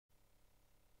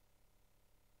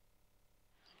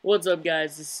What's up,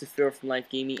 guys? This is Saphir from Life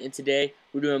Gaming, and today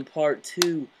we're doing part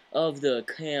 2 of the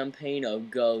campaign of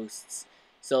Ghosts.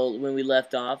 So when we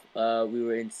left off, we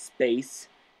were in space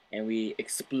and we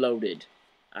exploded.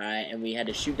 Alright, and we had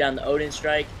to shoot down the Odin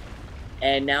strike,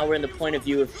 and now we're in the point of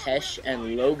view of Hesh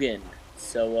and Logan.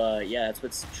 So yeah, that's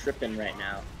what's tripping right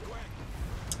now.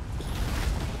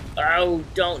 Oh,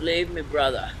 don't leave me,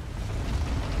 brother.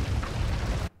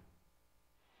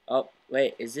 Oh,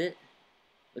 wait, is it?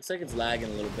 Looks like it's lagging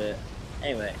a little bit.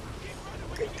 Anyway.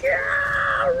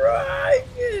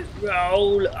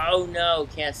 Roll! Oh no,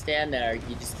 can't stand there.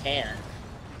 You just can't.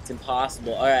 It's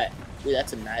impossible. Alright. Dude,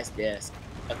 that's a nice disc.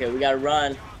 Okay, we gotta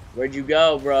run. Where'd you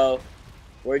go, bro?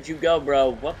 Where'd you go,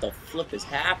 bro? What the flip is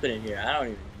happening here? I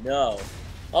don't even know.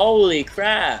 Holy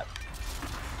crap!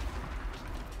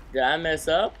 Did I mess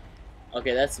up?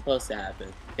 Okay, that's supposed to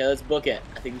happen. Okay, let's book it.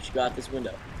 I think we should go out this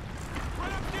window.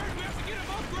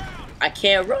 I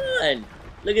can't run!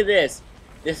 Look at this.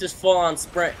 This is full-on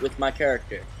sprint with my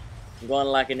character. I'm going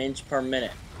like an inch per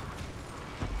minute.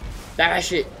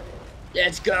 Bash it!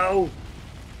 Let's go!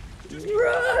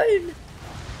 Run!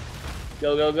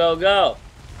 Go, go, go, go!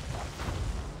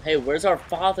 Hey, where's our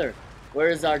father? Where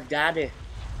is our daddy?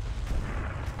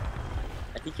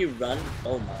 I think you run.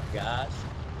 Oh my gosh.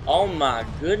 Oh my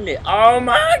goodness. Oh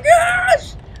my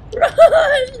gosh!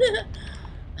 Run!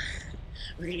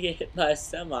 We're gonna get hit by a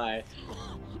semi.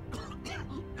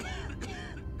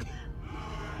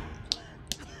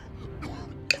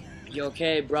 You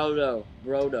okay, Brodo?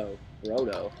 Brodo.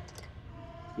 Brodo.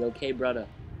 You okay, brother?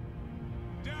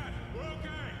 Dad, we're okay.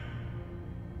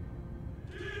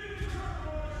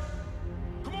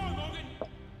 Come on, Logan.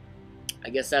 I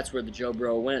guess that's where the Joe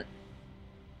Bro went.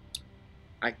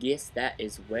 I guess that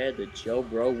is where the Joe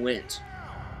Bro went.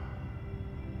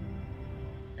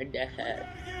 My dad.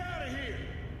 Get out of here.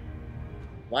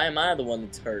 Why am I the one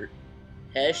that's hurt?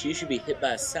 Hesh, you should be hit by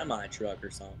a semi-truck or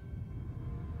something.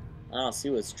 I don't see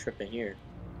what's tripping here.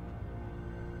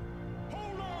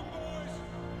 Hold on, boys.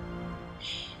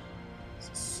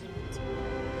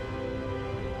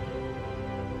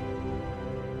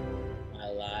 Am I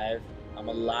alive? I'm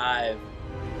alive.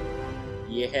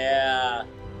 Yeah.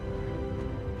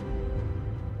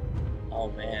 Oh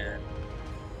man.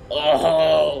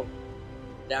 Oh!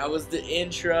 That was the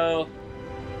intro.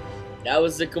 That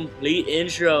was the complete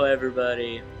intro,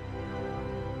 everybody.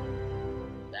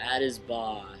 That is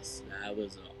boss. That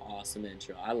was an awesome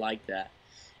intro. I like that.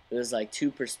 It was like two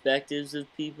perspectives of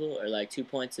people, or like 2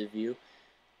 points of view.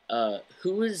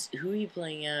 Who are you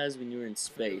playing as when you were in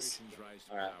space? Rise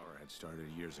to All right. power had started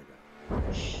years ago.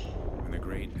 When the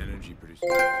great energy producing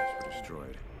planets were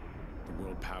destroyed, the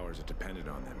world powers that depended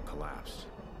on them collapsed,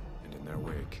 and in their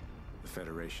wake, the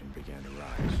Federation began to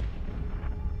rise.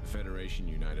 The Federation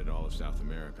united all of South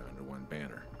America under one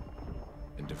banner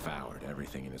and devoured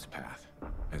everything in its path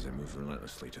as it moved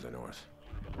relentlessly to the north.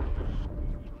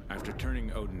 After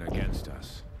turning Odin against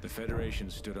us, the Federation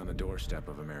stood on the doorstep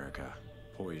of America,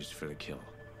 poised for the kill.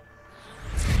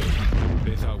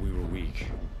 They thought we were weak,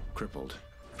 crippled,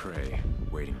 prey,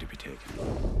 waiting to be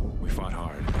taken. We fought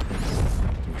hard.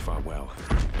 We fought well.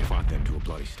 We fought them to a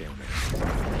bloody stalemate.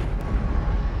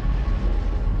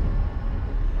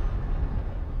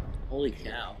 Holy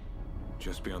cow.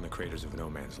 Just beyond the craters of No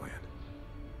Man's Land,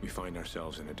 we find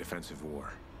ourselves in a defensive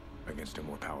war against a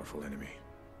more powerful enemy.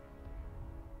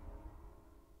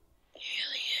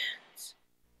 Aliens.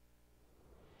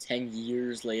 10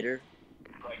 years later.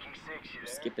 We're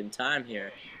skipping time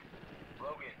here.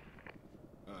 Logan,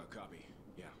 Copy.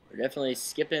 Yeah. We're definitely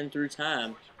skipping through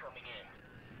time. reports are coming in.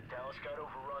 Dallas got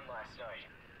overrun last night.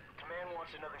 Command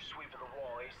wants another sweep of the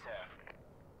wall ASAP.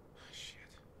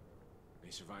 Shit.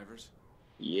 Any survivors?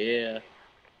 Yeah.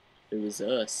 It was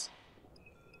us.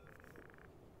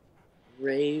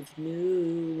 Brave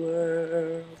new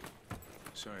world.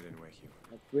 Sorry I didn't wake you.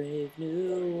 A brave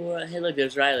new world. Hey, look,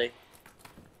 there's Riley.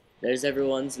 There's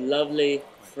everyone's lovely,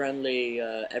 friendly,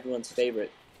 everyone's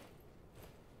favorite.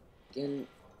 Again.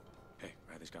 Hey,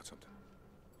 Riley's got something.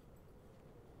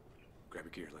 Grab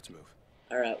your gear, let's move.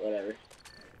 Alright, whatever.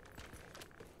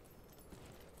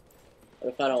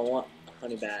 What if I don't want a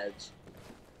honey badge?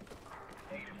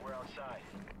 Native, we're outside.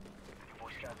 You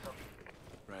boys got something?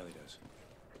 Riley does.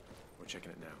 We're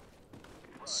checking it now.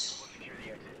 We'll secure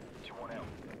the exit. 2-1 out.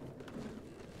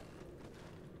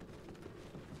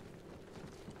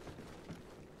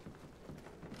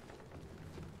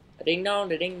 Ding dong,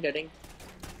 da ding, da ding.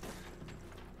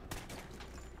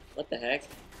 What the heck?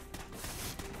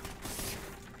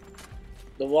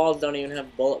 The walls don't even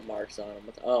have bullet marks on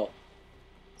them. Oh,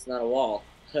 it's not a wall.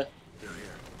 They're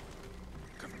here.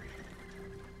 Come.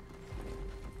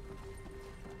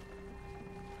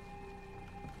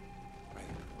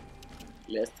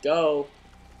 Let's go.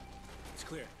 It's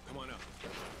clear. Come on up.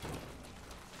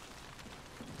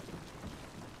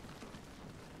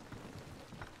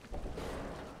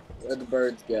 Where'd the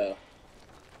birds go?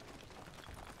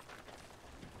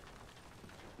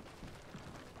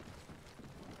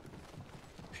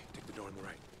 Hey, take the door on the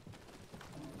right.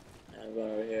 I'm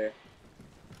going over here.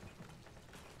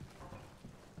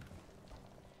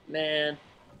 Man,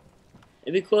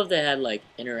 it'd be cool if they had like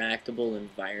interactable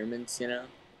environments, you know,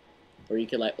 where you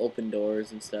could like open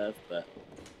doors and stuff. But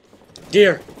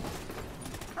deer.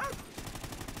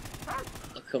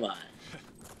 Oh, come on.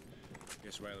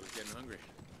 Guess Riley was getting hungry.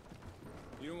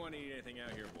 You don't want to eat anything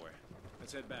out here, boy.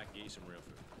 Let's head back and get you some real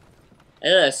food.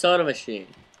 Hey, a soda machine.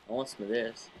 I want some of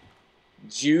this.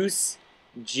 Juice.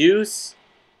 Juice.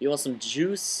 You want some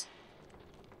juice?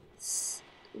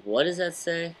 What does that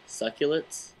say?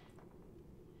 Succulents?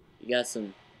 You got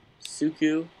some suku.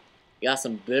 You got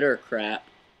some bitter crap.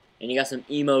 And you got some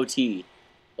emo tea.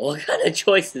 What kind of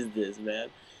choice is this, man?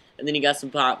 And then you got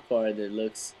some popcorn that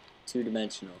looks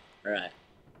two-dimensional. Alright.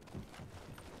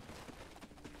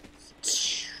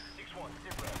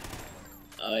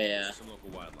 Oh, yeah. Some local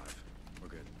wildlife. We're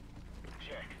good.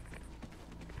 Check.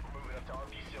 Moving up to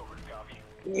RP Silver, copy.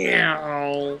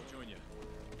 Meow. Join you.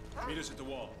 Meet us at the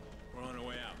wall. We're on our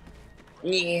way out.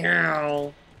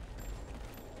 Meow.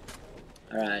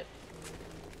 Alright.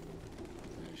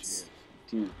 There she is.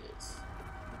 Do this.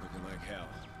 Looking like hell.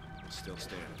 Still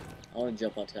standing. I want to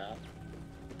jump on top.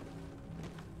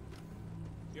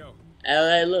 Yo.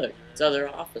 Hey, look. It's other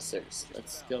officers.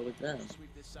 Let's go with them.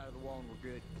 Sweep this side of the wall and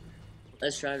we're good.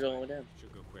 Let's try going with them.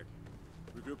 Should go quick.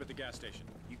 Regroup at the gas station.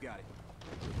 You got it.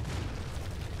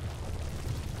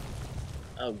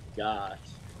 Oh, gosh.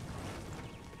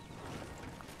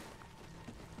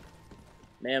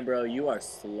 Man, bro, you are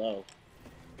slow.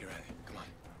 Get ready. Come on.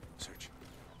 Search.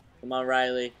 Come on,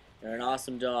 Riley. You're an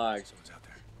awesome dog. Someone's out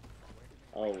there.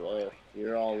 Oh, whoa.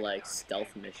 You're all like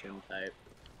stealth mission type.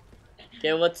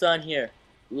 Okay, what's on here?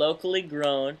 Locally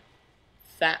grown,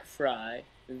 fat fry,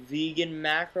 vegan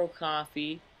macro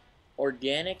coffee,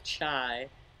 organic chai,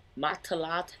 matcha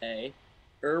latte,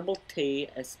 herbal tea,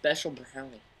 and special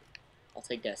brownie. I'll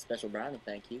take that special brownie,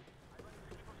 thank you.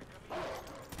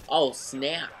 Oh,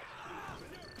 snap.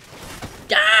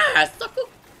 Ah, sucker!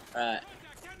 Alright.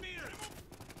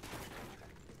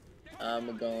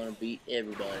 I'm gonna beat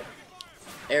everybody.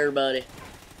 Everybody.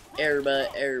 Everybody.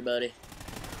 Everybody.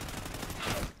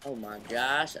 Oh my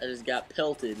gosh, I just got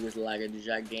pelted with like a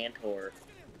gigantor.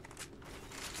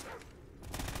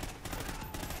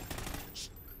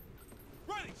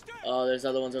 Oh, there's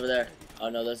other ones over there. Oh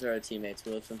no, those are our teammates.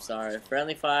 Whoops, I'm sorry.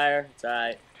 Friendly fire. It's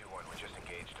alright. 2-1, we're just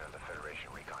engaged on the Federation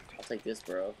recon team. I'll take this,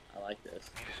 bro. I like this.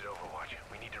 Meet us at Overwatch.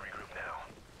 We need to regroup now.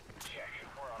 Check.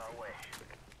 We're on our way.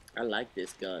 I like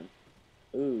this gun.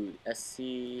 Ooh,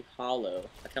 SC Hollow.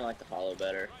 I kinda like the Hollow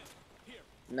better.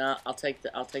 Nah, I'll take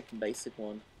the basic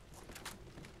one.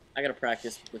 I gotta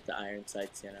practice with the iron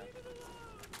sights, you know.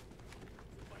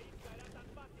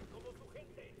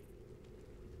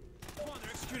 Come on,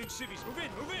 they're executing civvies. Move in,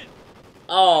 move in.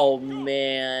 Oh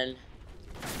man.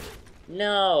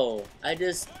 No. I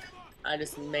just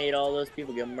made all those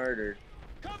people get murdered.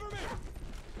 Cover me.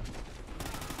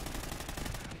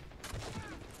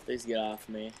 Please get off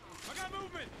me. I got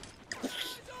movement.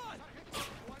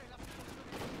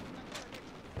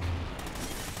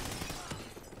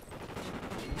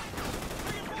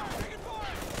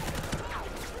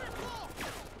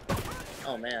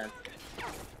 Oh man.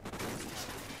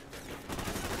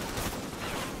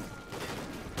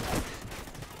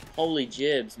 Holy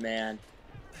jibs, man.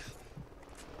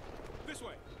 This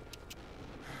way.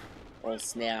 Oh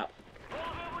snap. We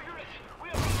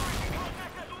have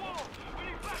contact at the wall. We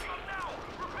need backup now.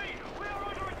 Repeat, we are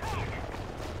under attack.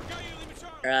 Got you, leave me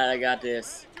charge. Alright, I got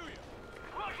this. To you.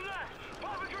 Roger that.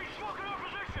 Infantry smoke in our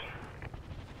position.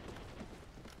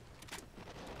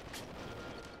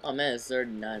 Oh man, it's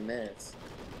 39 minutes.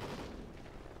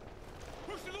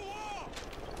 Push to the wall.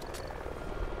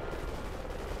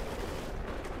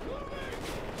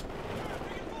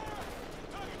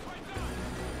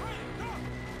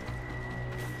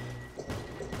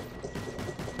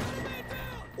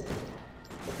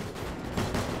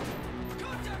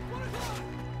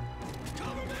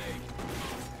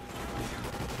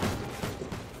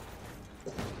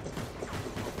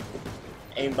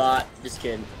 Aimbot, just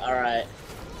kidding. Alright.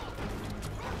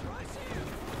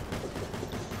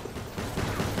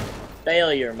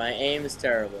 Failure, my aim is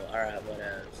terrible. Alright,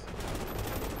 whatever.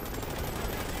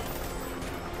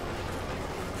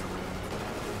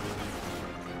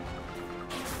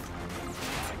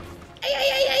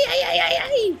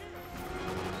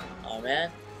 Oh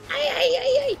man.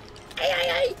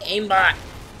 Aimbot!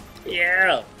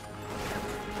 Yeah!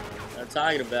 What I'm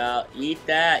talking about. Eat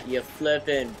that, you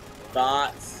flippin'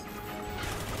 bots.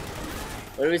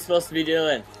 What are we supposed to be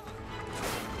doing?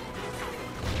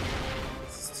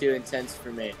 This is too intense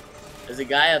for me. There's a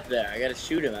guy up there. I gotta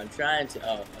shoot him. I'm trying to.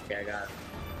 Oh, okay, I got him.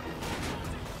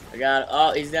 I got him.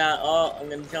 Oh, he's down. Oh, I'm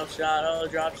gonna jump shot. Oh,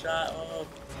 drop shot. Oh.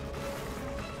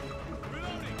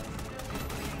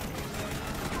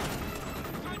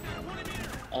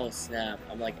 Oh, snap.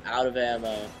 I'm like out of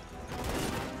ammo.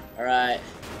 Alright.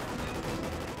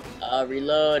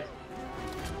 Reload.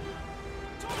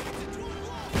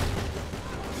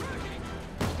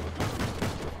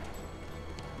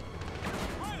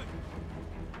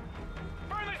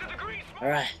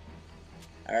 Alright.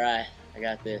 Alright. I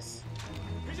got this.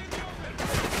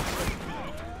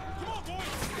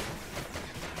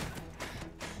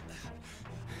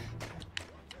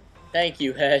 Thank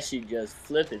you, Hesh. You just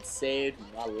flippin' saved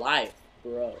my life,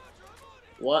 bro.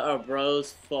 What are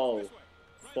bros for?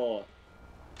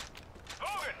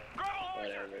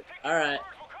 Whatever. Alright.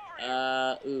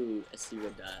 Ooh, I see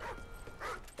what that.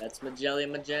 That's my jelly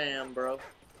and my jam, bro.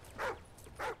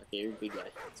 Okay, you're a big guy.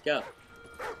 Let's go.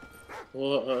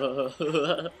 Whoa.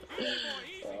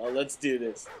 Oh, let's do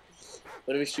this.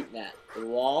 What are we shooting at? The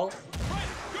wall?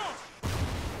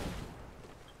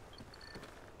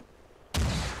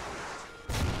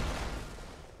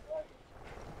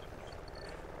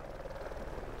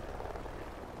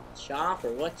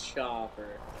 Chopper? What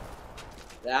chopper?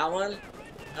 That one?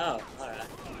 Oh, alright.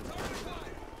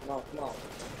 Come on, come on.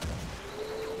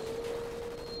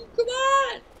 Come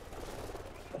on!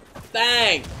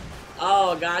 Bang!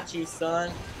 Oh, got you,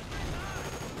 son.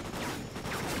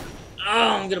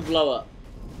 Oh, I'm gonna blow up.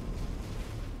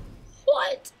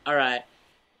 What? Alright.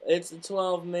 It's a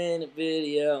 12-minute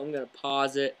video. I'm gonna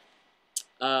pause it.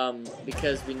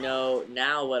 Because we know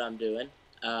now what I'm doing.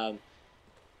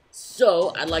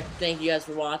 So, I'd like to thank you guys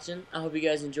for watching. I hope you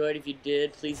guys enjoyed. If you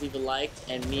did, please leave a like.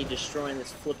 And me destroying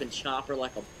this flipping chopper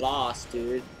like a boss,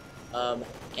 dude.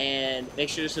 And make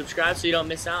sure to subscribe so you don't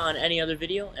miss out on any other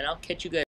video. And I'll catch you guys.